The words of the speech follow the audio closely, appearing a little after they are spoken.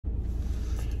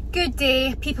Good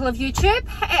day, people of YouTube.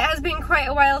 It has been quite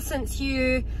a while since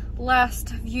you last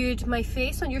viewed my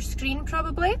face on your screen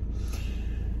probably,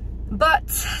 but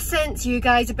since you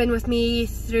guys have been with me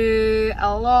through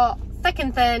a lot, thick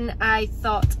and thin, I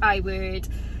thought I would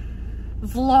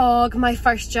vlog my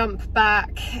first jump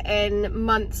back in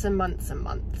months and months and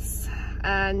months,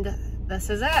 and this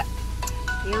is it.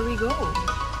 Here we go.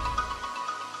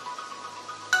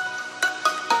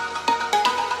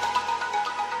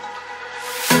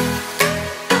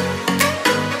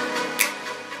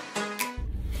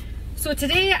 So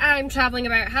today I'm travelling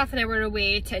about half an hour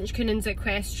away to Inchcoonan's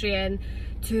Equestrian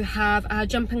to have a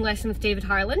jumping lesson with David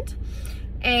Harland.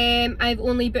 I've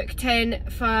only booked in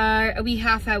for a wee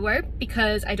half hour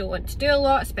because I don't want to do a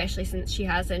lot, especially since she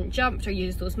hasn't jumped or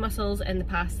used those muscles in the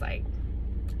past like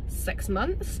 6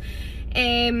 months.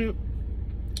 So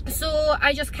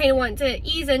I just kind of want to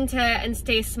ease into it and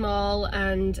stay small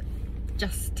and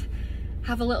just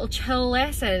have a little chill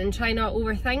lesson and try not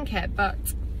overthink it, but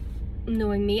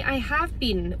knowing me, I have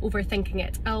been overthinking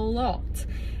it a lot.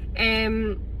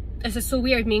 This is so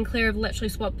weird. Me and Claire have literally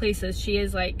swapped places. She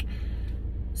is like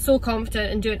so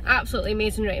confident and doing absolutely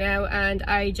amazing right now, and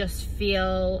I just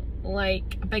feel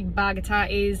like a big bag of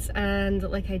tatties and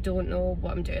like I don't know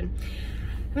what I'm doing.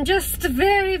 I'm just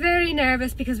very, very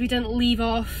nervous because we didn't leave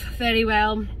off very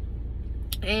well,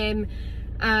 and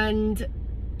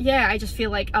yeah, I just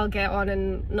feel like I'll get on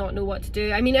and not know what to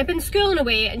do. I mean, I've been schooling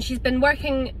away and she's been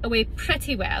working away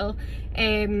pretty well,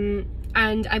 and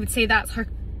I would say that's her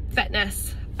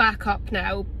fitness back up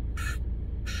now,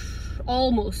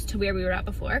 almost to where we were at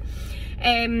before.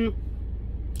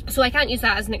 So I can't use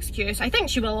that as an excuse. I think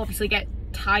she will obviously get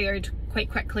tired quite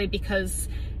quickly because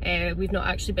we've not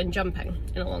actually been jumping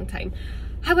in a long time.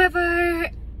 However,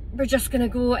 we're just gonna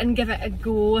go and give it a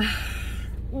go.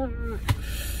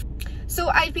 So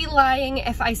I'd be lying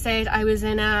if I said I was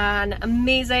in an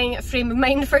amazing frame of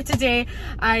mind for today.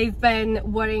 I've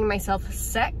been worrying myself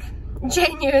sick,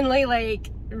 genuinely, like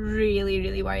really,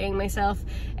 really worrying myself.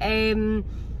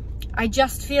 I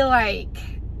just feel like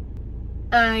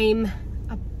I'm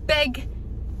a big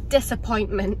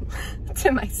disappointment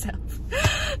to myself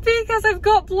because I've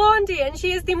got Blondie and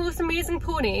she is the most amazing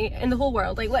pony in the whole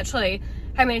world. Like literally,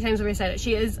 how many times have I said it?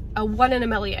 She is a 1 in a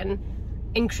million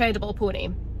incredible pony.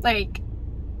 Like,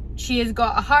 she has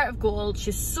got a heart of gold.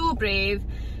 She's so brave,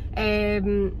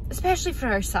 especially for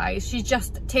her size. She's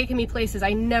just taken me places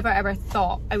I never ever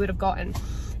thought I would have gotten,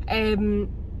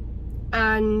 and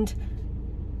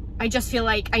I just feel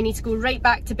like I need to go right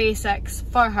back to basics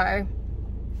for her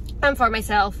and for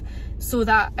myself so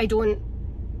that I don't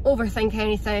overthink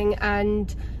anything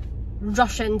and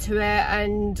rush into it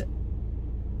and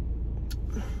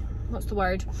what's the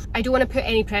word? I don't want to put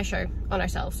any pressure on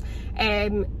ourselves.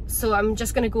 So I'm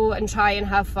just going to go and try and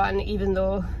have fun, even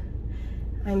though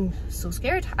I'm so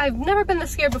scared. I've never been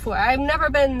this scared before. I've never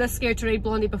been this scared to ride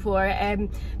Blondie before.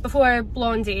 Before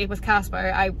Blondie with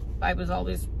Casper, I was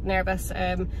always nervous,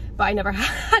 but I never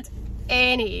had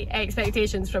any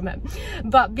expectations from him.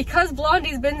 But because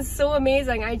Blondie's been so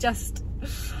amazing, I've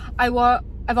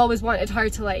always wanted her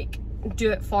to like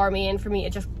do it for me and for me to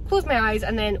just close my eyes,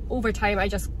 and then over time I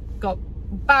just got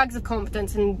bags of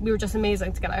confidence and we were just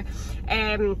amazing together.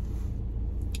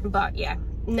 But yeah,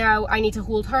 now I need to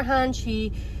hold her hand.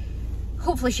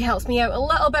 Hopefully she helps me out a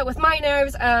little bit with my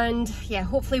nerves, and yeah,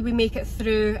 hopefully we make it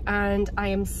through and I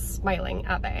am smiling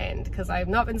at the end, because I have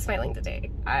not been smiling today.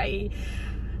 I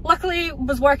luckily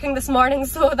was working this morning,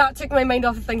 so that took my mind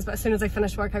off of things, but as soon as I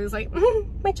finished work I was like,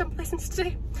 my jump lessons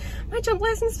today, my jump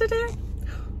lessons today.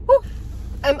 Woo.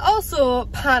 I'm also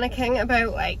panicking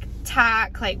about like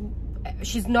tack, like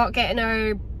she's not getting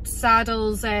her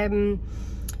saddles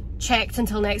checked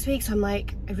until next week, so I'm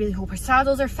like, I really hope her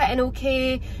saddles are fitting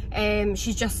okay.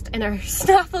 She's just in her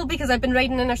snaffle because I've been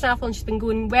riding in her snaffle and she's been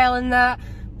going well in that,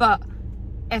 but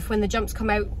if when the jumps come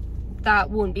out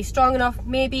that won't be strong enough,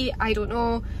 maybe, I don't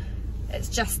know. It's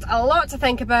just a lot to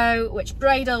think about, which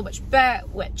bridle, which bit,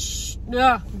 which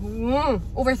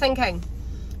overthinking.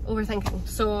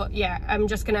 So yeah, I'm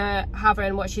just gonna have her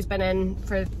in what she's been in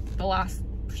for the last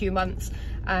few months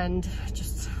and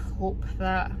just hope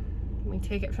that we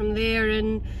take it from there,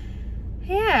 and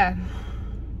yeah,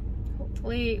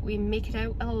 hopefully we make it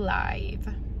out alive.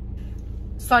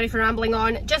 Sorry for rambling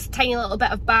on, just a tiny little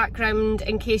bit of background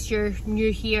in case you're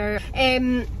new here.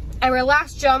 Our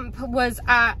last jump was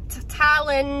at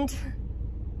Talland.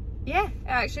 Yeah, it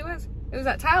actually was. It was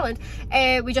at Talland.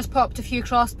 We just popped a few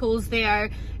cross poles there,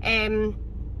 and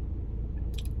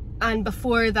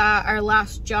before that our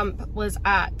last jump was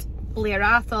at Blair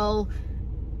Athol,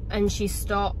 and she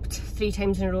stopped 3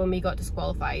 times in a row and we got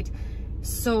disqualified.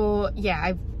 So yeah,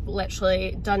 I've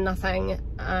literally done nothing,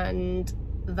 and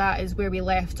that is where we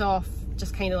left off,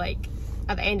 just kind of like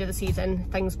at the end of the season.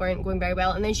 Things weren't going very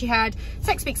well, and then she had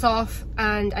 6 weeks off,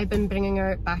 and I've been bringing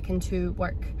her back into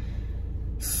work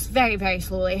very, very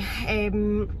slowly.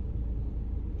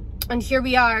 And here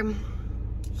we are,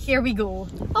 here we go,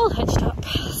 all hitched up.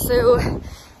 So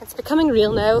it's becoming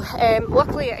real now.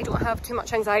 Luckily I don't have too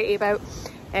much anxiety about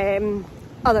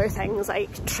other things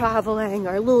like travelling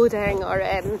or loading or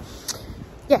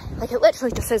yeah, like it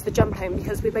literally just says the jump time,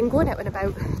 because we've been going out and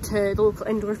about to the local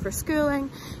indoor for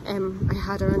schooling. I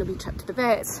had her on a wee trip to the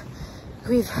vet.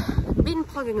 We've been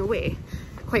plugging away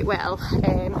quite well.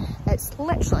 It's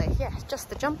literally, yeah, just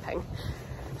the jumping.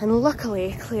 And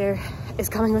luckily Claire is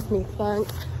coming with me, thank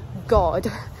God.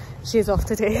 She's off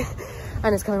today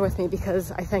and is coming with me,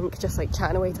 because I think just like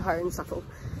chatting away to her and stuff will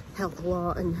help a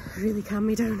lot and really calm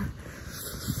me down.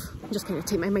 I'm just going to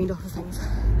take my mind off of things.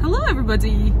 Hello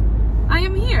everybody, I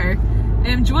am here.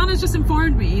 Joanna's just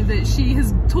informed me that she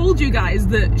has told you guys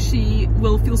that she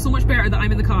will feel so much better that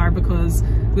I'm in the car, because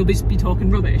we'll be talking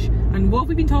rubbish. And what have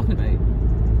we been talking about?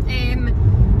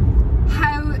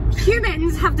 How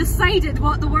humans have decided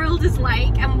what the world is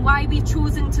like and why we've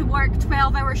chosen to work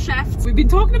 12-hour shifts. We've been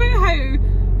talking about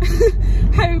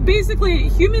how basically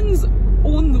humans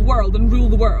own the world and rule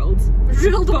the world.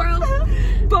 Rule the world.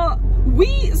 But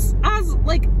we as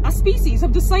like a species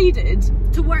have decided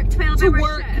to work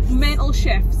 12-hour shifts. Mental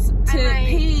shifts to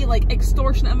pay like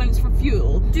extortionate amounts for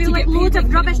fuel. Do to like get loads paid,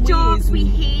 of rubbish jobs we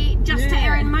hate just to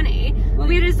earn money. Like,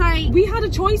 whereas like we had a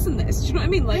choice in this, do you know what I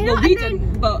mean? Like, well, we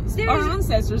didn't, but our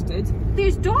ancestors did.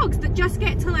 There's dogs that just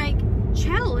get to like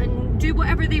chill and do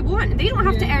whatever they want. They don't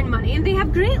have to earn money and they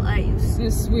have great lives.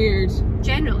 It's weird.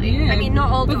 Generally. I mean,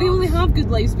 not all dogs. But they only have good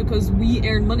lives because we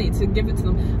earn money to give it to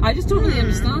them. I just don't really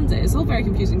understand it. It's all very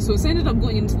confusing. So it's ended up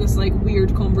going into this like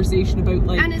weird conversation about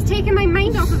like... And it's taken my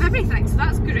mind off of everything, so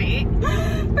that's great. We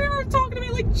were talking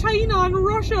about like China and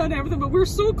Russia and everything, but we're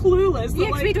so clueless. Yeah,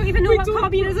 because we don't even know what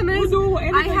communism is. Know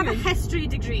I have a history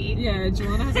degree. Yeah,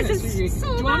 Joanna has a history degree.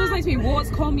 So Joanna's like to me, what's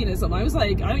communism? I was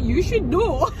like, you should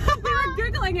know. We were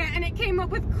Googling it and it came up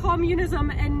with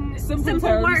communism in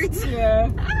simple words.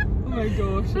 Yeah. Oh my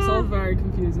gosh, it's all very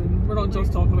confusing. We're not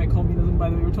just talking about communism, by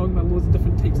the way, we're talking about loads of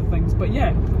different types of things. But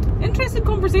yeah, interesting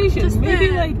conversations.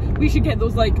 Maybe like we should get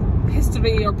those like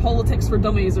history or politics for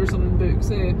dummies or something books.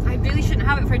 I really shouldn't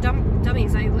have it for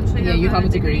dummies. I literally have you have a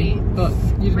degree, but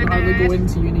you didn't hardly go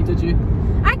into uni, did you?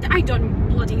 I done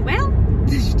bloody well.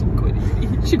 She didn't go into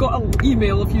uni. She got an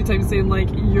email a few times saying like,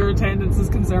 your attendance is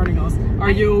concerning us.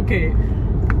 Are you okay?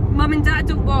 Mum and Dad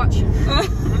don't watch.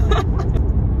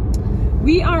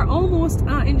 We are almost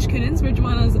at Inchcoonins, where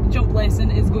Joanna's jump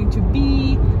lesson is going to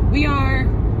be. We are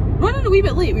running a wee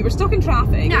bit late. We were stuck in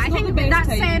traffic. Yeah, I think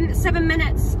that's 7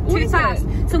 minutes too fast.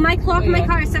 So my clock in my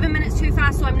car is 7 minutes too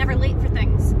fast, so I'm never late for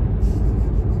things.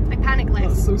 I panic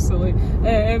less. That's so silly.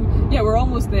 Yeah, we're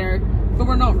almost there, but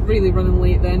we're not really running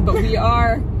late then. But we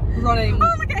are running.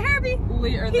 Oh, look at Herbie!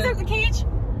 Later. He's out the cage.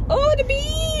 Oh, the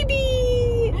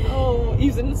baby! Oh,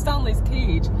 he's in Stanley's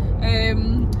cage.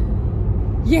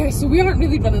 Yeah, so we aren't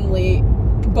really running late,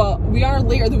 but we are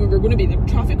later than we were going to be. The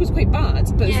traffic was quite bad,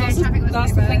 but yeah,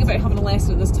 that's the thing about having a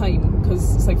lesson at this time,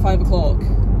 because it's like 5 o'clock.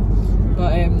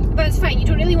 But it's fine, you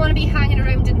don't really want to be hanging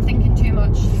around and thinking too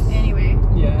much anyway.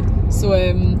 Yeah, so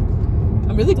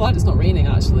I'm really glad it's not raining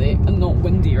actually, and not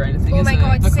windy or anything. Oh my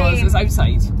God, because same. it's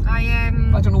outside.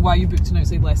 I don't know why you booked an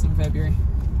outside lesson in February.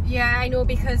 Yeah, I know,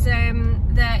 because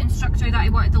the instructor that I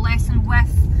wanted the lesson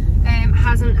with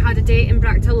hasn't had a date in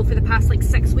Bractillo for the past like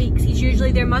 6 weeks. He's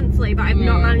usually there monthly, but I've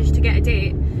not managed to get a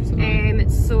date.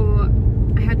 So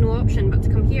I had no option but to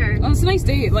come here. Oh, it's a nice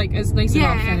day. Like, it's nice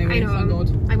enough anyway. I know. Thank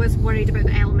God. I was worried about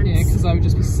the elements. Yeah, because I would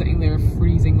just be sitting there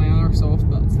freezing my arse off,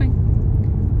 but it's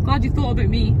fine. Glad you thought about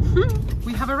me.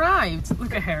 We have arrived.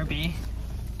 Look at Herbie.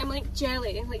 I'm like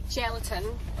jelly, like gelatin.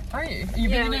 Are you? Are you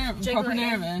really proper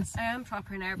nervous? I am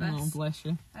proper nervous. Oh, bless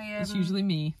you. It's usually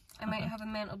me. I might have a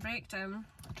mental breakdown.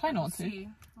 Try not to.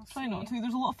 Try not to.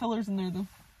 There's a lot of fillers in there though.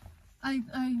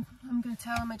 I'm gonna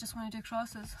tell him I just want to do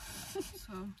crosses.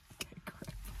 So. Get a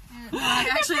grip. Yeah, no, I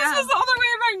actually if this was the other way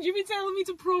around, you'd be telling me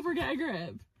to proper get a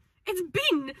grip. It's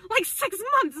been like 6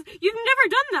 months. You've never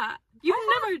done that. You've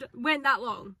never went that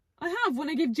long. I have, when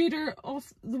I gave Jader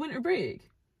off the winter break.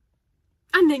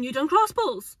 And then you done cross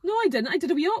pulls. No, I didn't. I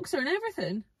did a wee oxer and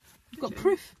everything. I've got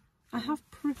proof. I have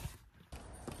proof.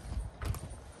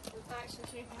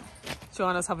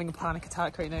 Joanna's having a panic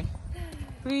attack right now.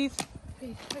 Breathe.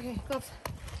 Breathe. Okay, gloves.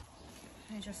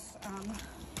 I just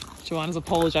Joanna's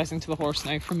apologising to the horse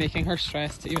now for making her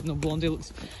stressed, even though Blondie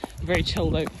looks very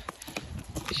chilled out.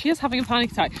 she is having a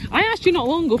panic attack. I asked you not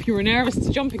long ago if you were nervous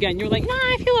to jump again. You were like, nah,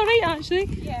 I feel alright actually.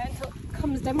 Yeah, until it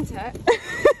comes down to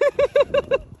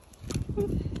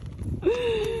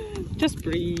it. Just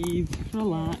breathe,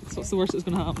 relax. What's the worst that's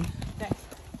going to happen? Right.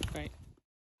 Right.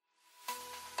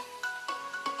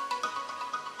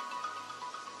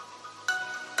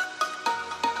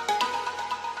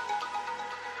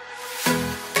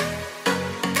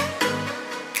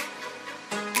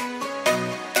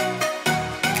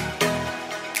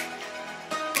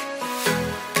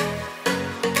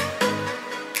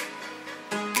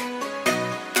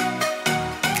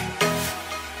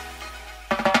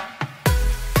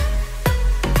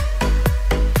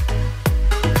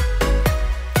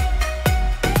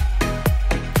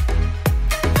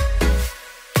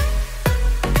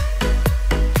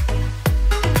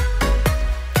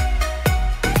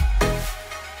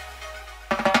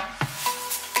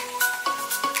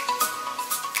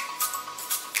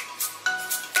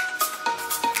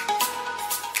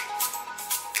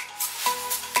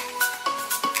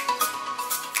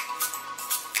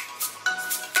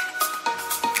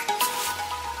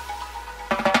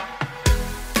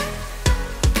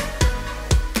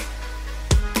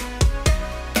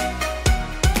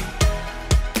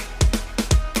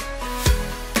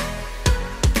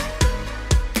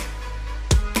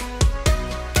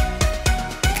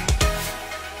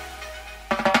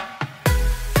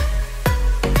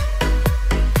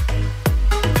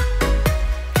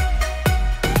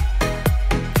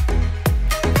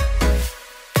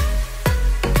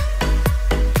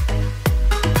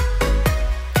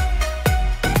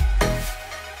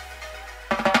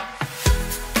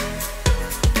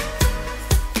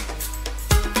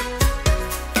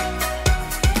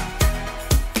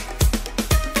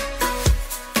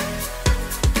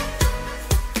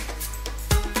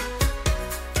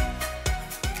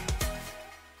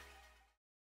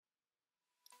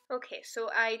 Okay, so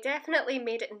I definitely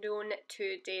made it known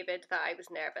to David that I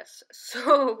was nervous.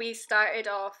 So we started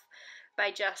off by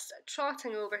just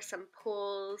trotting over some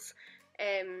poles,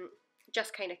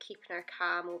 just kind of keeping her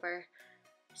calm over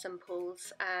some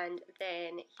poles, and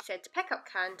then he said to pick up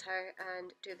canter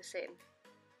and do the same.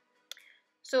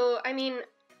 So, I mean,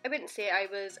 I wouldn't say I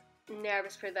was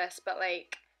nervous for this, but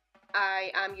like,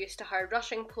 I am used to her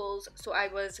rushing poles, so I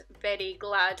was very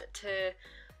glad to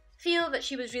feel that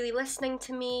she was really listening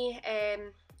to me.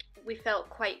 We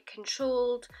felt quite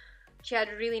controlled. She had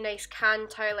a really nice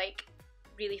canter, like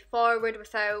really forward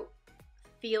without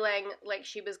feeling like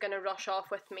she was going to rush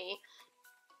off with me.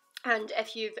 And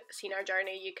if you've seen our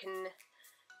journey, you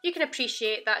can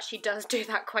appreciate that she does do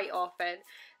that quite often.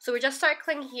 So we're just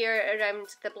circling here around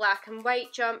the black and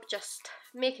white jump, just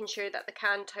making sure that the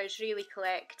canter's really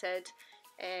collected,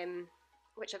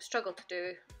 which I've struggled to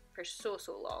do for so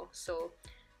long. So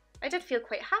I did feel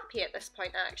quite happy at this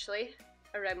point actually,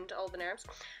 around all the nerves.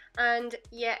 And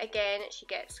yet again, she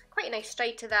gets quite a nice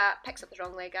stride to that, picks up the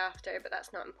wrong leg after, but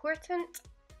that's not important.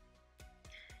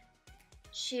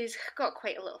 She's got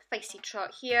quite a little feisty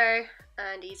trot here,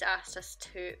 and he's asked us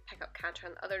to pick up canter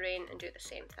on the other rein and do the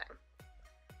same thing.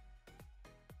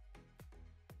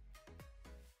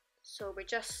 So we're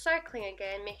just circling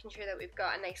again, making sure that we've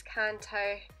got a nice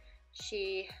canter.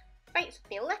 She fights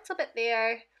with me a little bit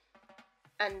there,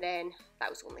 and then that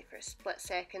was only for a split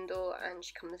second though, and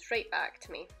she comes right back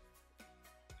to me.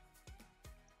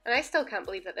 And I still can't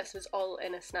believe that this was all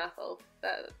in a snaffle.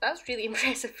 That's really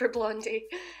impressive for Blondie.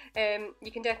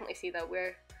 You can definitely see that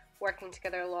we're working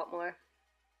together a lot more.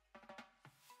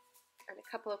 And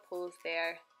a couple of pulls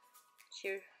there.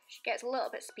 She gets a little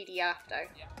bit speedy after.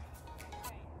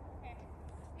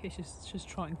 Okay, she's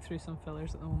trotting through some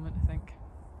fillers at the moment, I think.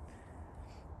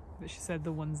 But she said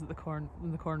the ones at the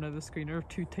in the corner of the screen are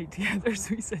too tight together,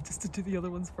 so he said just to do the other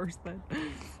ones first then.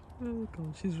 Oh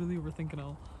god, she's really overthinking it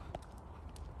all.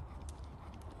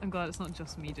 I'm glad it's not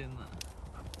just me doing that.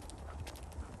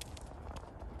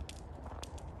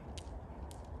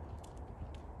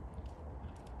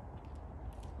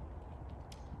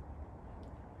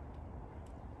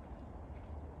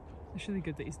 It's really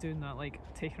good that he's doing that, like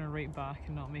taking her right back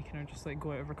and not making her just like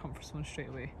go out of her comfort zone straight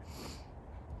away.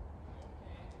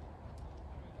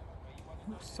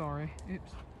 Oops, sorry.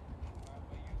 Oops.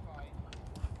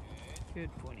 Good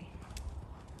pony.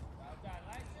 Well done.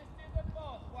 Let's just do them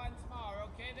both once more,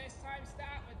 okay? This time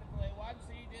start with the blue one,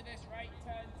 so you do this right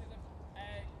turn to the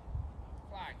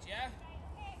flags, yeah?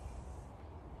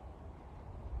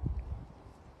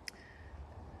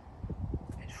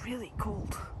 It's really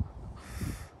cold.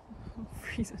 I'm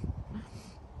freezing.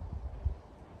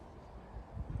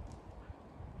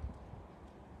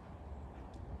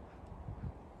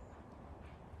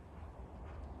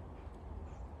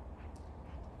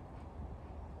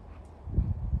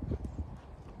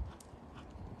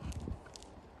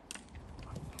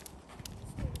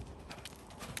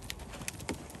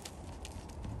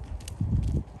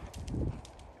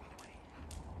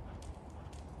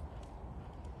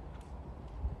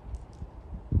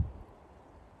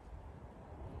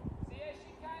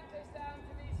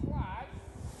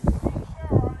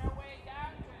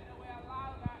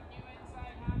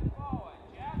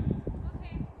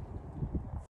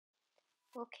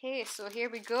 Okay, so here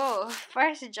we go.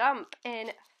 First jump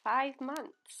in 5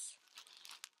 months.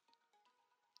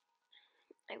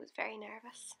 I was very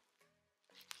nervous.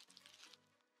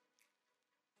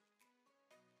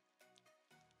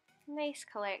 Nice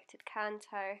collected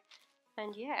canter.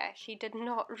 And yeah, she did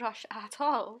not rush at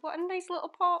all. What a nice little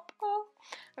pop. Oh,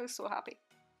 I was so happy.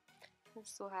 I was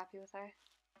so happy with her.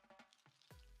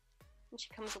 And she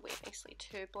comes away nicely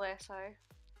too, bless her.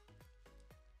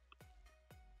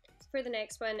 So for the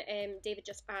next one, David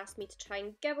just asked me to try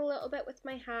and give a little bit with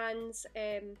my hands.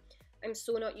 I'm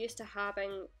so not used to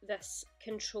having this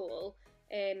control.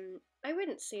 I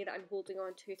wouldn't say that I'm holding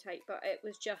on too tight, but it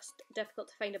was just difficult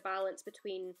to find a balance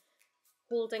between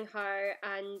holding her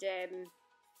and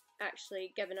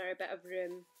actually giving her a bit of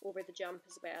room over the jump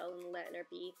as well and letting her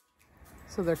be.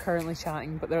 So they're currently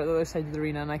chatting, but they're at the other side of the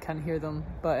arena and I can't hear them.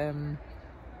 But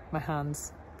my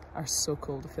hands are so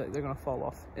cold. I feel like they're gonna fall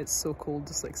off. It's so cold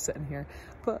just like sitting here.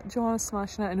 But Joanna's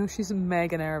smashing it. I know she's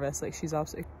mega nervous. Like she's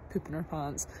absolutely pooping her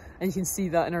pants. And you can see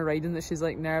that in her riding that she's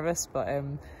like nervous. But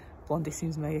Blondie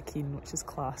seems mega keen, which is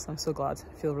class. I'm so glad.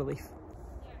 I feel relief.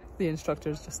 The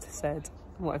instructors just said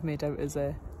what I've made out is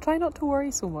try not to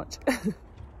worry so much.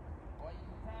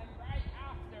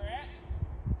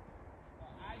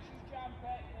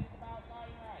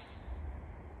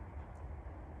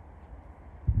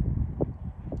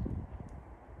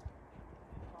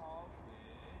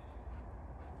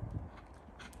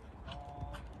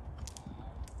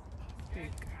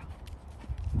 Good girl.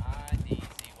 And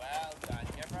easy, well done.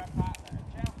 Give her a pat there,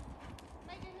 Jill. Am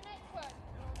I doing the next one?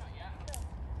 No, not yet.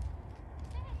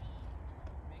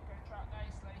 Make her trot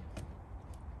nicely.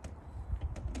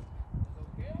 It's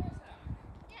okay, wasn't it?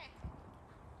 Yeah.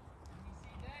 Can you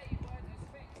see there? You got this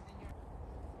fixed in your...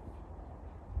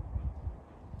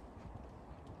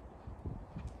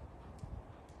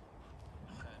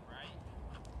 Good, right?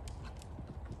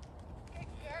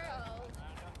 Good girl.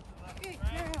 Round up to the left, Good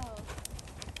right. girl.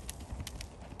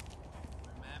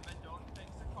 Remember, don't fix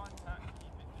the contact.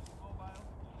 Keep it just mobile.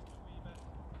 Just a wee bit.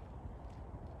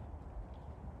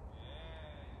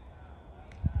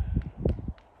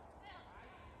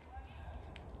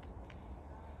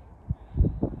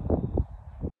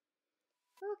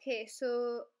 Okay, so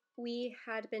we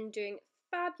had been doing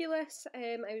fabulous.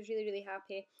 I was really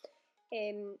happy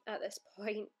at this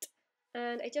point,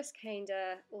 and I just kind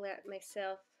of let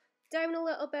myself down a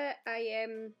little bit.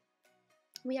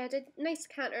 We had a nice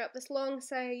canter up this long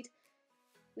side.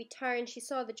 We turned, she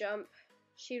saw the jump,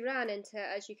 she ran into it,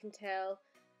 as you can tell,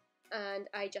 and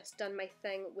I just done my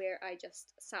thing where I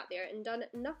just sat there and done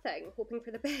nothing, hoping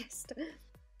for the best.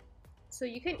 So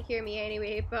you couldn't hear me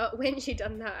anyway, but when she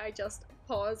done that, I just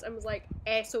paused and was like,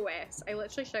 SOS. I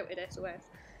literally shouted SOS.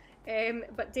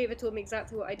 But David told me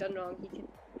exactly what I'd done wrong.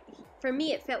 For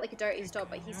me, it felt like a dirty stop,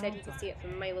 but he said he could see it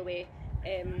from a mile away.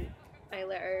 I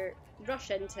let her rush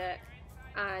into it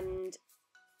and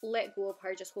let go of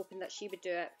her, just hoping that she would do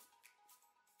it.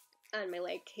 And my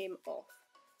leg came off.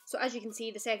 So as you can see,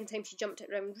 the second time she jumped it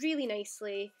around really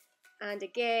nicely. And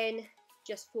again,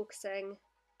 just focusing.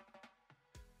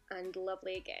 And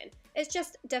lovely again. It's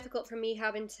just difficult for me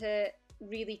having to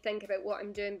really think about what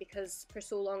I'm doing because for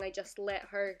so long I just let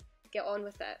her get on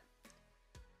with it.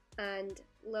 And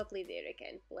lovely there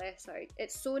again, bless her.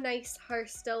 It's so nice her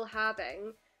still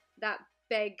having that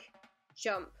big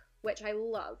jump, which I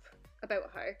love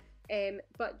about her,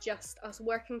 but just us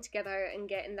working together and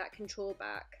getting that control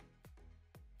back.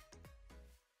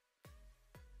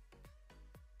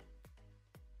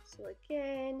 So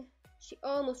again, she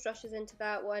almost rushes into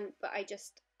that one, but I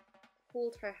just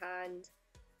hold her hand,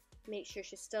 make sure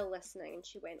she's still listening, and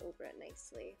she went over it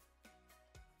nicely.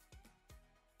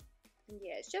 And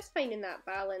yeah, it's just finding that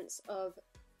balance of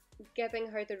giving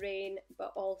her the rein,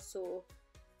 but also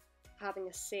having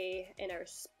a say in our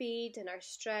speed and our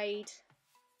stride.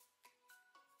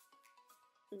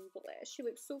 And bless, she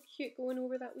looks so cute going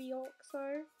over that wee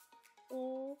oxer.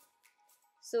 Oh.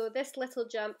 So this little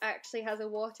jump actually has a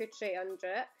water tray under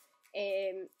it.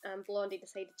 And Blondie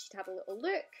decided she'd have a little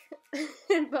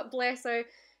look, but bless her,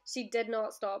 she did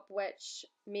not stop, which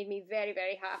made me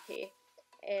very happy,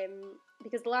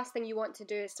 because the last thing you want to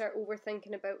do is start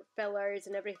overthinking about fillers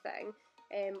and everything,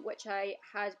 which I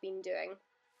had been doing.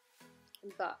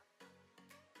 But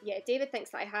yeah, David thinks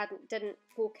that I didn't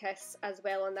focus as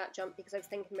well on that jump because I was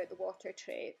thinking about the water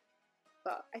tray,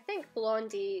 but I think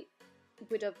Blondie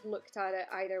would have looked at it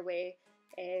either way.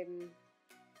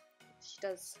 She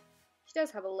does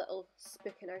have a little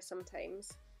spook in her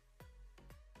sometimes.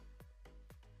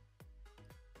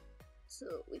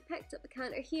 So we picked up the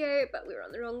canter here, but we were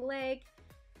on the wrong leg.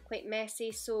 Quite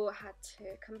messy, so I had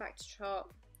to come back to trot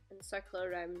and circle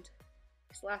around.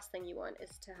 because the last thing you want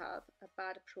is to have a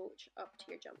bad approach up to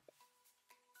your jump.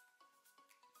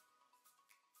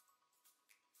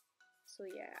 So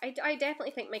yeah, I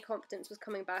definitely think my confidence was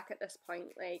coming back at this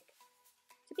point. Like,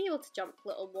 to be able to jump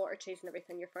little water trees and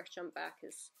everything your first jump back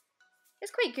is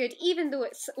quite good, even though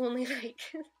it's only like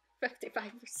 55 or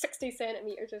 60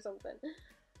 centimetres or something.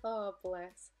 Oh,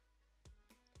 bless.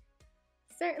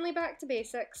 Certainly back to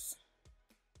basics.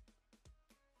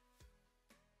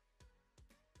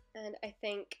 And I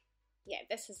think, yeah,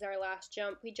 this is our last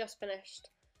jump. We just finished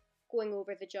going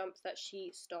over the jump that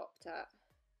she stopped at.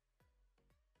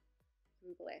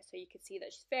 And bless her, you can see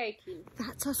that she's very keen.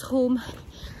 That's us home,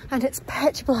 and it's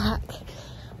pitch black.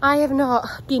 I have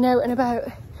not been out and about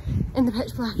in the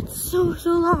pitch black in so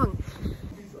long.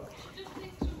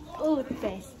 Oh, the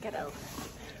best girl.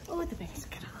 Oh, the best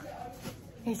girl.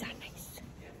 Is that nice?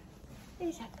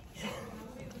 Is that nice?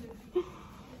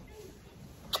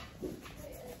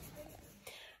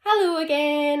 Hello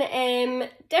again.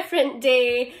 Different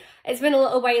day. It's been a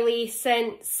little while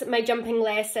since my jumping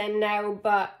lesson now,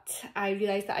 but I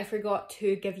realised that I forgot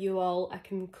to give you all a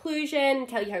conclusion,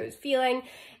 tell you how I was feeling.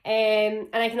 And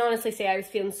I can honestly say I was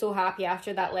feeling so happy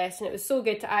after that lesson. It was so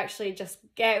good to actually just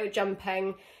get out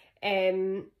jumping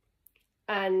and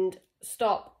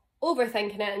stop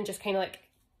overthinking it and just kind of like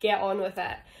get on with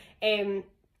it.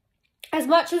 As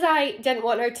much as I didn't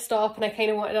want her to stop and I kind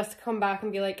of wanted us to come back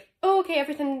and be like, oh, okay,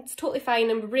 everything's totally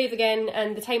fine and we're brave again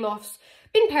and the time off's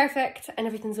been perfect and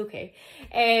everything's okay.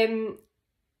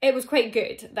 It was quite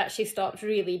good that she stopped,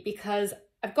 really, because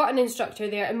I've got an instructor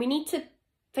there and we need to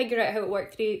figure out how to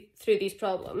work through these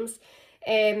problems.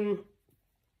 I've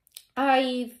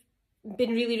been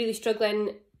really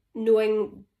struggling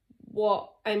knowing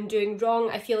what I'm doing wrong.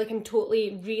 I feel like I'm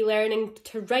totally relearning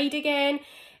to ride again.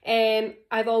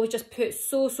 I've always just put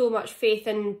so much faith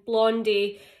in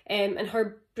Blondie and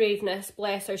her braveness,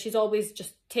 bless her. She's always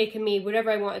just taken me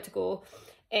wherever I wanted to go.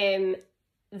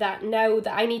 That now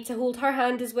that I need to hold her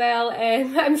hand as well,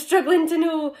 I'm struggling to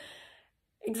know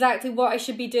exactly what I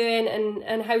should be doing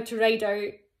and how to ride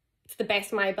out to the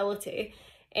best of my ability.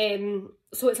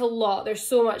 So it's a lot. There's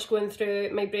so much going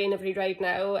through my brain every ride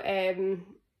now.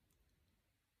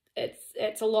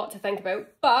 It's a lot to think about,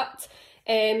 but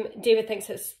David thinks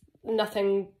it's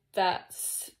nothing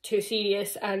that's too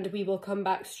serious and we will come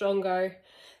back stronger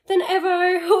than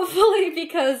ever, hopefully,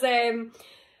 because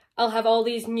I'll have all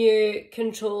these new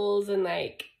controls and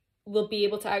like we'll be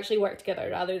able to actually work together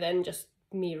rather than just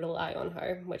me rely on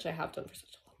her, which I have done for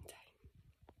such a long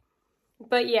time.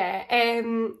 But yeah,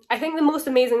 I think the most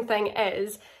amazing thing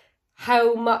is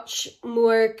how much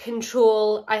more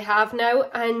control I have now,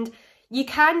 and you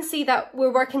can see that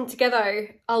we're working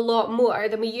together a lot more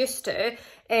than we used to.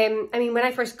 I mean, when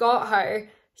I first got her,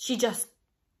 she just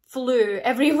flew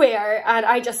everywhere and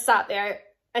I just sat there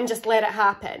and just let it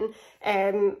happen.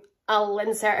 I'll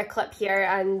insert a clip here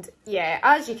and yeah,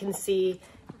 as you can see,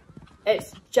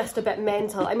 it's just a bit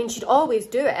mental. I mean, she'd always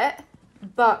do it,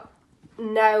 but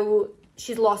now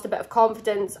she's lost a bit of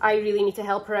confidence. I really need to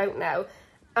help her out now.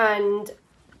 And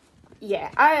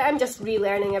yeah, I'm just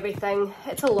relearning everything.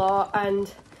 It's a lot and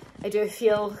I do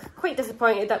feel quite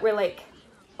disappointed that we're like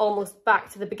almost back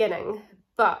to the beginning,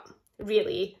 but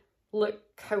really look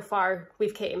how far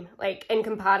we've came. Like, in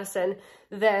comparison,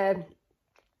 the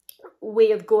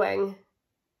way of going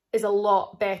is a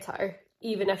lot better,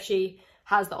 even if she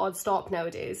has the odd stop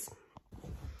nowadays.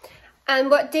 And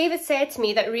what David said to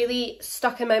me that really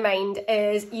stuck in my mind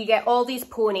is you get all these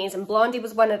ponies, and Blondie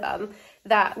was one of them,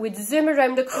 that would zoom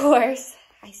around a course,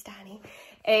 hi Stanny,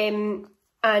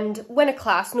 and win a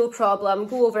class, no problem,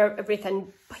 go over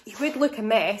everything, but you would look a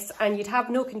mess and you'd have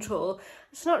no control.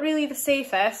 It's not really the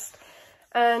safest.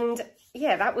 And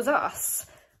yeah, that was us.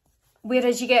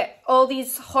 Whereas you get all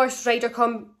these horse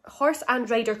and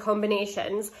rider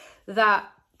combinations that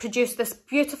produce this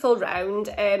beautiful round,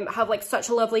 have like such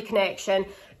a lovely connection,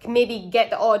 can maybe get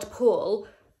the odd pole,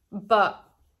 but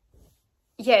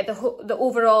yeah, the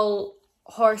overall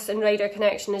horse and rider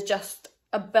connection is just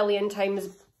a billion times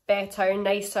better,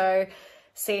 nicer,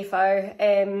 safer,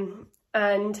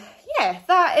 and yeah,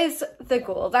 that is the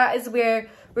goal. That is where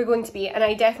we're going to be, and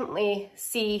I definitely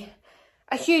see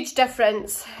a huge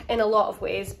difference in a lot of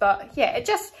ways. But yeah, it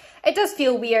does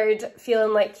feel weird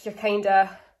feeling like you're kind of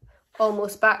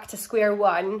almost back to square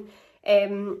one.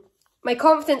 My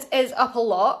confidence is up a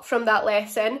lot from that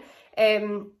lesson.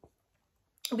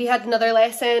 We had another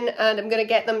lesson and I'm going to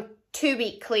get them 2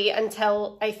 weekly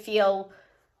until I feel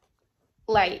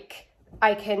like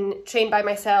I can train by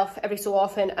myself every so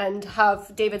often and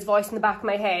have David's voice in the back of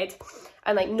my head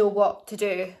and like know what to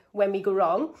do when we go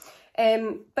wrong.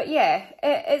 But yeah,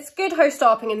 it's good house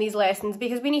stopping in these lessons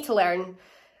because we need to learn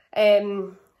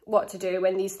what to do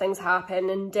when these things happen.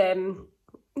 And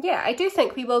yeah, I do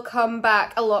think we will come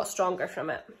back a lot stronger from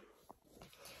it.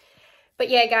 But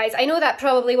yeah, guys, I know that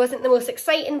probably wasn't the most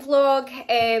exciting vlog,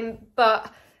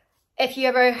 but if you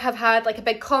ever have had like a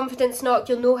big confidence knock,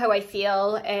 you'll know how I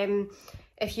feel.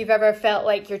 If you've ever felt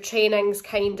like your trainings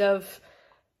kind of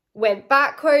went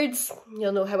backwards,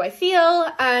 you'll know how I feel.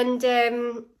 And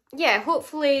yeah,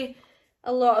 hopefully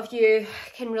a lot of you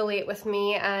can relate with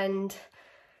me, and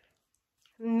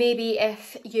maybe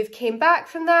if you've came back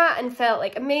from that and felt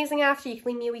like amazing after, you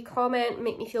can leave me a wee comment and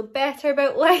make me feel better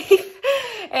about life.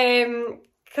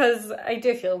 Because I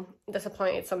do feel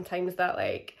disappointed sometimes that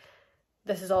like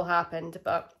this has all happened,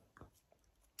 but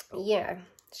yeah,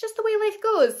 it's just the way life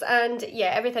goes. And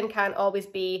yeah, everything can't always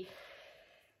be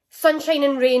sunshine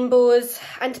and rainbows.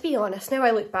 And to be honest, now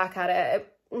I look back at it,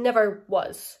 it never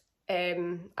was.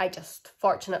 I just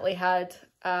fortunately had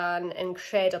an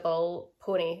incredible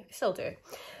pony. I still do.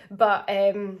 But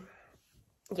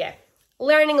yeah,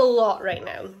 learning a lot right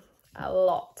now. A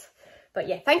lot. But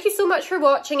yeah, thank you so much for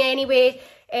watching anyway.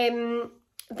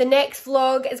 The next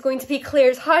vlog is going to be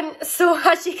Claire's hunt. So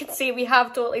as you can see, we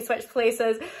have totally switched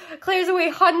places. Claire's away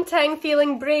hunting,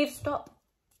 feeling brave. Stop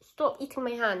eating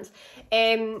my hands.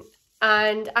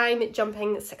 And I'm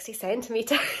jumping 60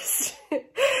 centimetres.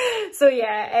 So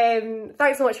yeah,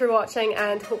 thanks so much for watching,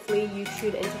 and hopefully you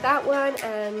tune into that one,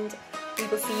 and we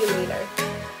will see you later.